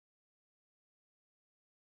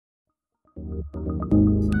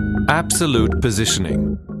Absolute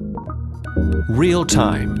positioning, real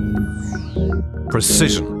time,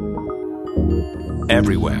 precision,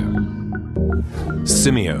 everywhere.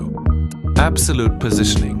 Symeo, absolute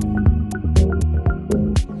positioning.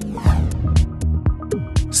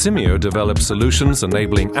 Symeo develops solutions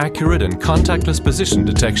enabling accurate and contactless position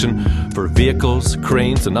detection for vehicles,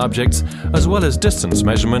 cranes and objects, as well as distance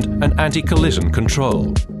measurement and anti-collision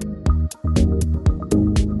control.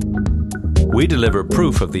 We deliver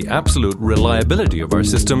proof of the absolute reliability of our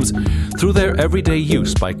systems through their everyday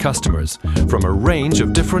use by customers from a range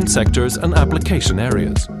of different sectors and application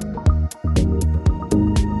areas.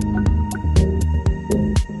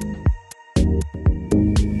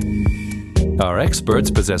 Our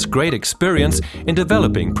experts possess great experience in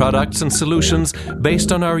developing products and solutions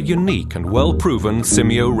based on our unique and well-proven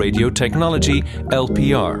Symeo radio technology,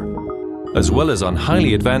 LPR, as well as on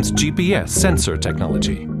highly advanced GPS sensor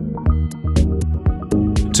technology.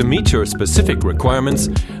 To meet your specific requirements,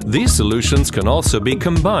 these solutions can also be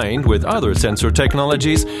combined with other sensor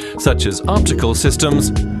technologies such as optical systems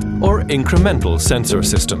or incremental sensor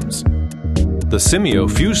systems. The Symeo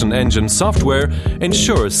Fusion Engine software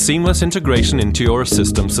ensures seamless integration into your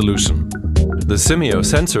system solution. The Symeo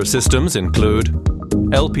sensor systems include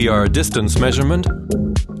LPR distance measurement,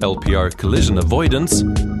 LPR collision avoidance,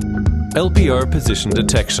 LPR position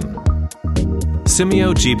detection,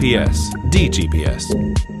 Symeo GPS, DGPS.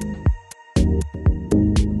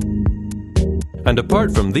 And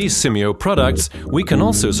apart from these Symeo products, we can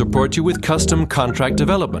also support you with custom contract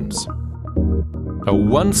developments. A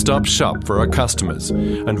one-stop shop for our customers,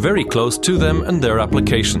 and very close to them and their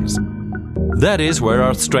applications. That is where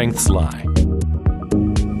our strengths lie.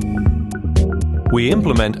 We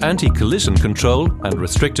implement anti-collision control and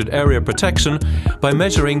restricted area protection by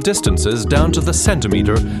measuring distances down to the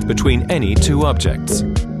centimeter between any two objects.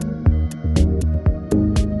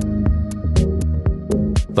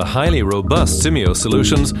 The highly robust Symeo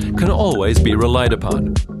solutions can always be relied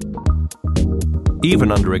upon,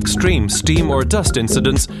 even under extreme steam or dust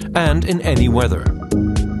incidents and in any weather.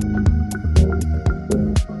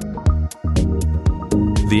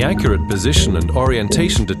 The accurate position and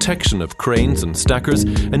orientation detection of cranes and stackers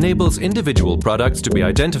enables individual products to be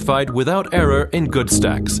identified without error in goods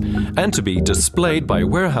stacks and to be displayed by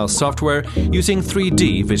warehouse software using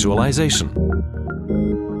 3D visualization.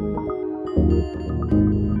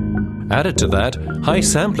 Added to that, high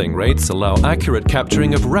sampling rates allow accurate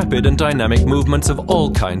capturing of rapid and dynamic movements of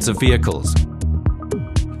all kinds of vehicles.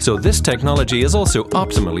 So this technology is also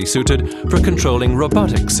optimally suited for controlling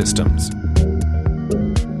robotic systems.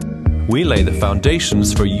 We lay the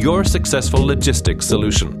foundations for your successful logistics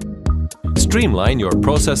solution. Streamline your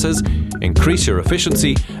processes, increase your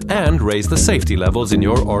efficiency, and raise the safety levels in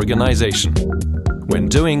your organization. When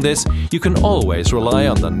doing this, you can always rely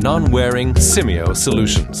on the non-wearing Symeo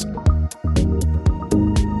solutions.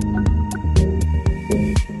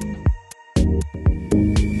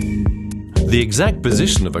 The exact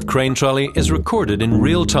position of a crane trolley is recorded in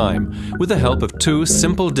real time with the help of two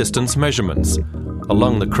simple distance measurements,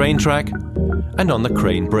 along the crane track and on the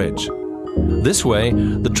crane bridge. This way,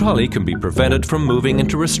 the trolley can be prevented from moving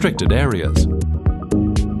into restricted areas.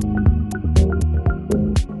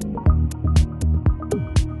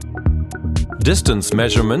 Distance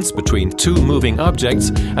measurements between two moving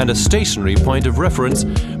objects and a stationary point of reference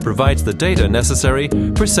provides the data necessary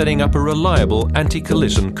for setting up a reliable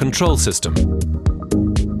anti-collision control system.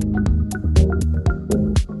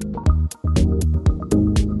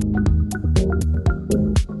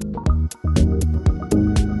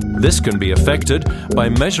 This can be effected by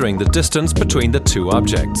measuring the distance between the two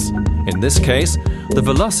objects. In this case, the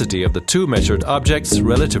velocity of the two measured objects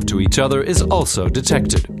relative to each other is also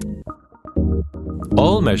detected.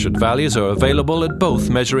 All measured values are available at both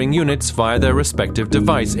measuring units via their respective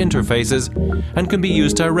device interfaces and can be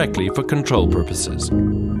used directly for control purposes.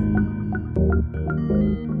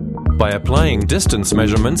 By applying distance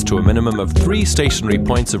measurements to a minimum of 3 stationary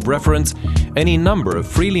points of reference, any number of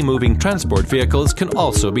freely moving transport vehicles can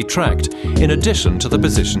also be tracked, in addition to the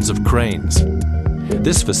positions of cranes.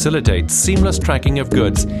 This facilitates seamless tracking of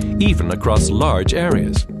goods, even across large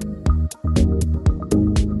areas.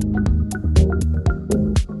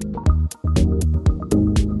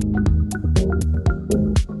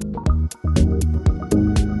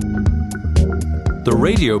 The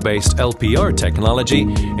radio-based LPR technology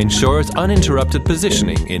ensures uninterrupted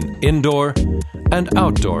positioning in indoor and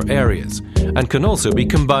outdoor areas and can also be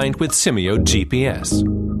combined with Symeo GPS.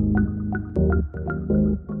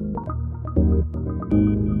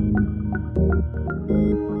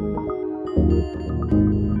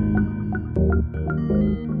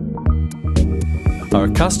 Our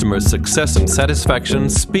customers' success and satisfaction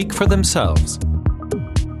speak for themselves.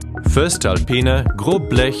 voestalpine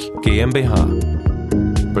Grobblech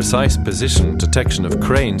GmbH. Precise position detection of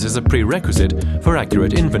cranes is a prerequisite for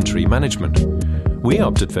accurate inventory management. We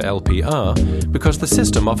opted for LPR because the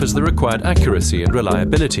system offers the required accuracy and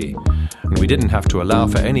reliability, and we didn't have to allow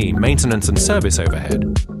for any maintenance and service overhead.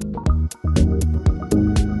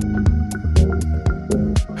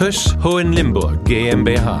 Hösch Hohenlimburg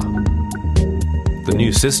GmbH. The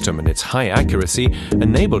new system and its high accuracy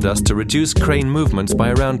enabled us to reduce crane movements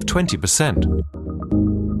by around 20%.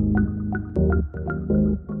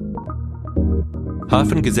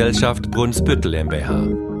 Hafengesellschaft Brunsbüttel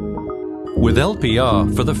GmbH. With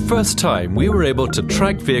LPR, for the first time, we were able to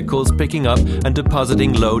track vehicles picking up and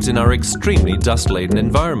depositing loads in our extremely dust-laden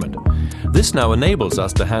environment. This now enables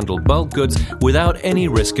us to handle bulk goods without any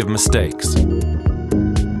risk of mistakes.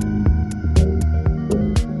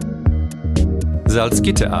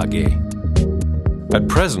 Salzgitter AG. At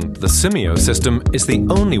present, the Symeo system is the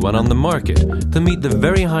only one on the market to meet the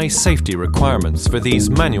very high safety requirements for these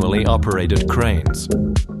manually operated cranes.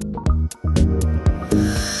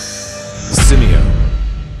 Symeo.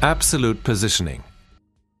 Absolute positioning.